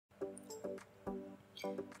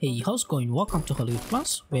Hey, how's it going? Welcome to Hollywood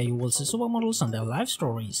Plus, where you will see supermodels and their life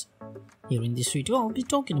stories. Here in this video, I'll be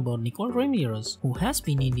talking about Nicol Ramirez, who has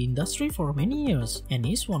been in the industry for many years and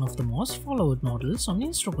is one of the most followed models on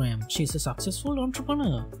Instagram. She's a successful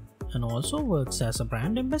entrepreneur and also works as a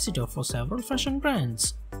brand ambassador for several fashion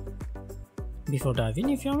brands. Before diving,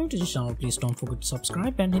 if you are new to this channel, please don't forget to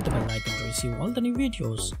subscribe and hit the bell icon to receive all the new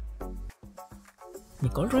videos.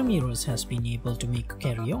 Nicol Ramirez has been able to make a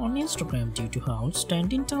career on Instagram due to her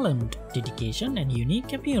outstanding talent, dedication and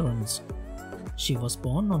unique appearance. She was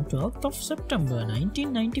born on 12th of September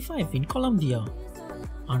 1995 in Colombia,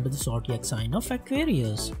 under the zodiac sign of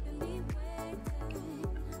Aquarius.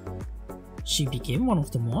 She became one of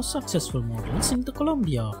the most successful models in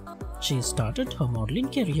Colombia. She started her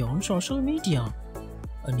modeling career on social media.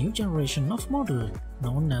 A new generation of model,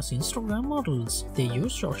 known as Instagram models, they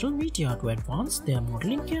use social media to advance their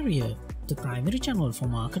modeling career. The primary channel for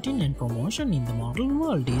marketing and promotion in the modeling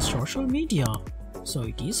world is social media. So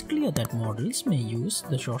it is clear that models may use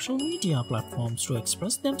the social media platforms to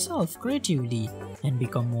express themselves creatively and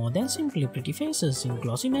become more than simply pretty faces in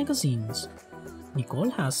glossy magazines.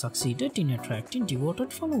 Nicol has succeeded in attracting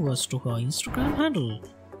devoted followers to her Instagram handle.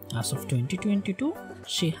 As of 2022,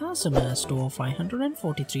 she has amassed over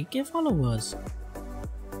 543k followers.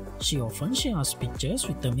 She often shares pictures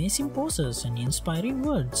with amazing poses and inspiring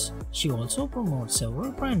words. She also promotes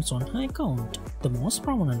several brands on her account. The most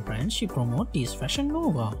prominent brand she promotes is Fashion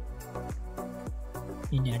Nova.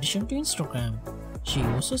 In addition to Instagram, she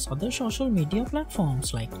uses other social media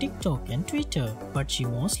platforms like TikTok and Twitter, but she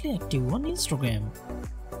mostly active on Instagram.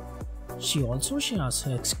 She also shares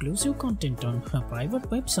her exclusive content on her private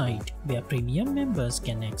website, where premium members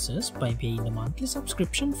can access by paying a monthly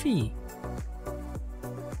subscription fee.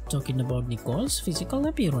 Talking about Nicol's physical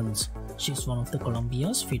appearance, she's one of the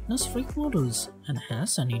Colombia's fitness freak models and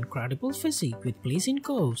has an incredible physique with pleasing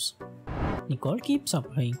curves. Nicol keeps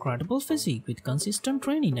up her incredible physique with consistent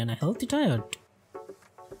training and a healthy diet.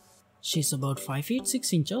 She's about 5 feet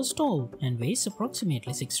 6 inches tall and weighs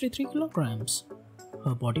approximately 63 kilograms.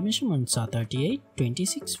 Her body measurements are 38,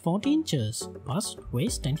 26, 40 inches, bust,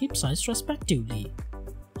 waist and hip size respectively.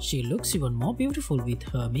 She looks even more beautiful with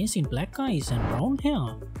her amazing black eyes and brown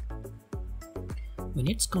hair. When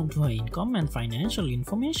it's come to her income and financial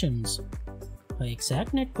informations, her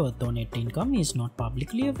exact net worth or net income is not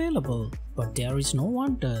publicly available, but there is no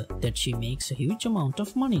wonder that she makes a huge amount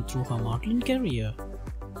of money through her modeling career.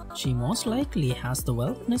 She most likely has the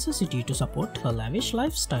wealth necessity to support her lavish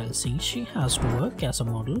lifestyle since she has to work as a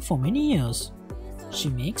model for many years. She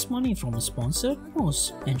makes money from sponsored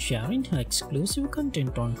posts and sharing her exclusive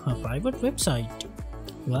content on her private website.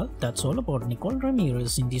 Well, that's all about Nicol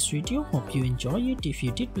Ramirez in this video. Hope you enjoy it. If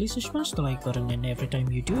you did, please smash the like button, and every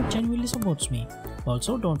time you do, it genuinely supports me.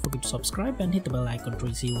 Also, don't forget to subscribe and hit the bell icon to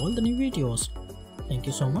receive all the new videos. Thank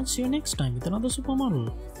you so much. See you next time with another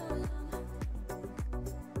supermodel.